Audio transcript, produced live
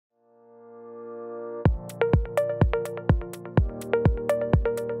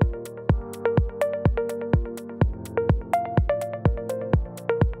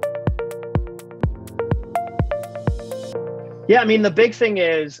Yeah, I mean, the big thing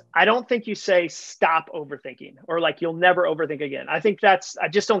is, I don't think you say stop overthinking or like you'll never overthink again. I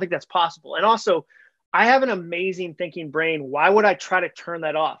just don't think that's possible. And also, I have an amazing thinking brain. Why would I try to turn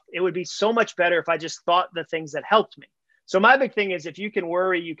that off? It would be so much better if I just thought the things that helped me. So, my big thing is if you can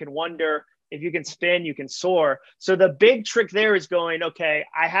worry, you can wonder. If you can spin, you can soar. So, the big trick there is going, okay,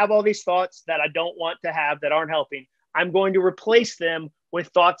 I have all these thoughts that I don't want to have that aren't helping. I'm going to replace them with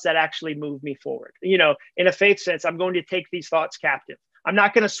thoughts that actually move me forward. In a faith sense, I'm going to take these thoughts captive. I'm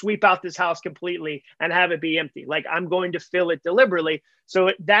not going to sweep out this house completely and have it be empty. Like I'm going to fill it deliberately.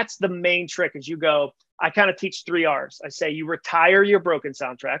 So that's the main trick is you go, I kind of teach 3 R's. I say you retire your broken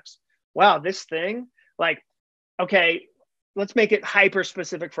soundtracks. Wow, this thing, like, okay, let's make it hyper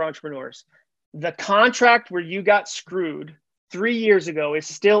specific for entrepreneurs. The contract where you got screwed 3 years ago is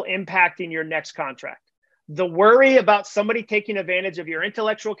still impacting your next contract. The worry about somebody taking advantage of your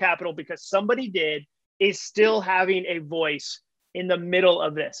intellectual capital because somebody did is still having a voice in the middle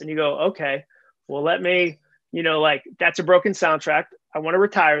of this. And you go, okay, well, let me, that's a broken soundtrack. I want to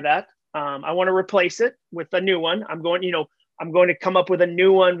retire that. I want to replace it with a new one. I'm going to come up with a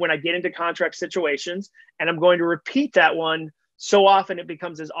new one when I get into contract situations, and I'm going to repeat that one so often it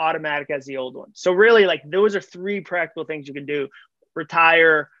becomes as automatic as the old one. So really, like, those are 3 practical things you can do: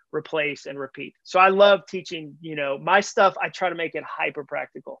 retire, replace, and repeat. So I love teaching, my stuff. I try to make it hyper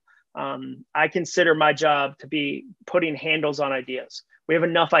practical. I consider my job to be putting handles on ideas. We have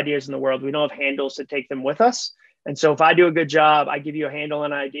enough ideas in the world. We don't have handles to take them with us. And so if I do a good job, I give you a handle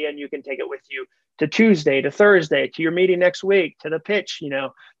on an idea and you can take it with you to Tuesday, to Thursday, to your meeting next week, to the pitch.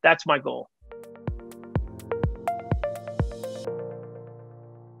 That's my goal.